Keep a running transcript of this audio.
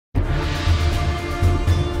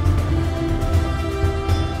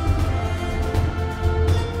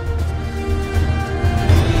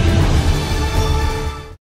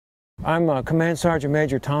I'm Command Sergeant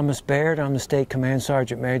Major Thomas Baird. I'm the State Command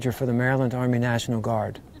Sergeant Major for the Maryland Army National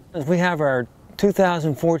Guard. We have our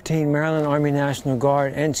 2014 Maryland Army National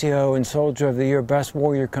Guard NCO and Soldier of the Year Best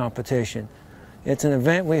Warrior Competition. It's an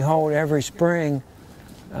event we hold every spring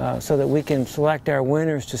so that we can select our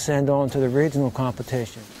winners to send on to the regional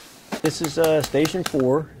competition. This is Station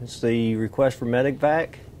 4. It's the request for medic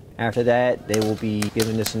vac. After that, they will be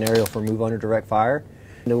given the scenario for move under direct fire.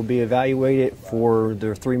 They will be evaluated for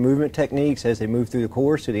their 3 movement techniques as they move through the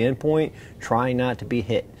course to the end point, trying not to be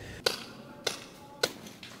hit.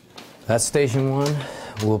 That's Station 1.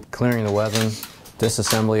 We'll be clearing the weapon,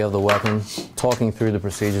 disassembly of the weapon, talking through the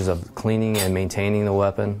procedures of cleaning and maintaining the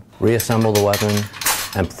weapon, reassemble the weapon,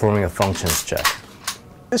 and performing a functions check.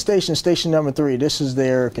 This station is station number 3. This is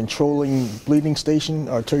their controlling bleeding station,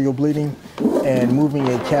 arterial bleeding, and moving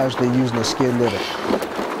a casualty using a skid litter.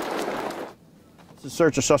 To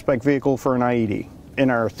search a suspect vehicle for an IED.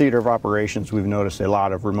 In our theater of operations, we've noticed a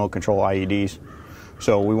lot of remote control IEDs.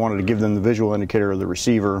 So we wanted to give them the visual indicator of the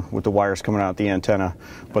receiver with the wires coming out the antenna,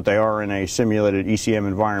 but they are in a simulated ECM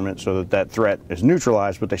environment so that that threat is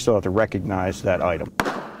neutralized, but they still have to recognize that item.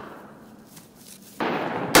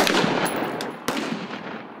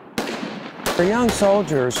 For young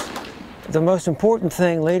soldiers, the most important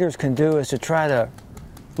thing leaders can do is to try to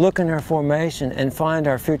look in their formation and find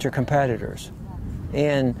our future competitors.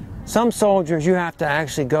 And some soldiers you have to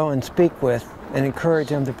actually go and speak with and encourage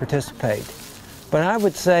them to participate. But I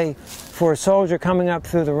would say for a soldier coming up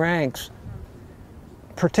through the ranks,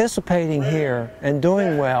 participating here and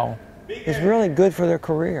doing well is really good for their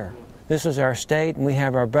career. This is our state, and we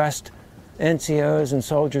have our best NCOs and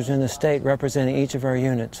soldiers in the state representing each of our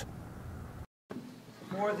units.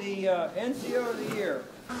 For the NCO of the Year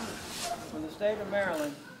from the state of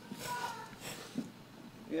Maryland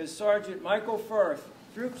is Sergeant Michael Firth,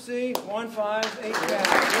 Troop C, 158 Cav.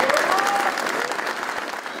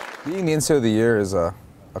 Being the NCO of the Year is a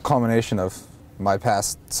culmination of my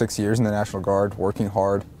past 6 years in the National Guard, working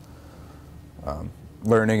hard,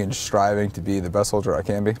 learning and striving to be the best soldier I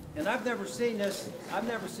can be. And I've never seen this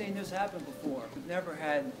happen before. We've never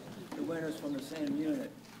had the winners from the same unit.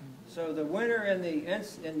 So the winner in the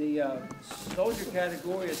soldier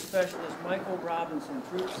category is Specialist Michael Robinson,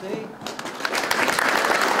 Troop C.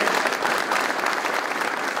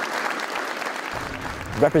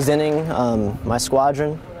 Representing my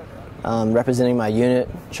squadron, representing my unit,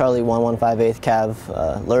 Charlie 1158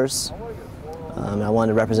 Cav LURS. I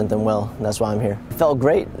wanted to represent them well, and that's why I'm here. It felt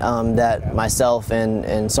great that myself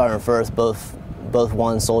and Sergeant Firth both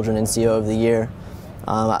won Soldier and NCO of the Year.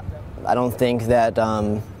 I don't think that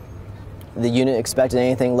the unit expected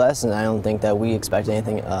anything less, and I don't think that we expected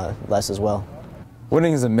anything less as well.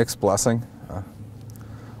 Winning is a mixed blessing.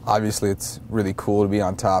 Obviously, it's really cool to be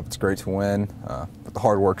on top. It's great to win, but the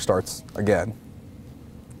hard work starts again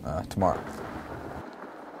tomorrow.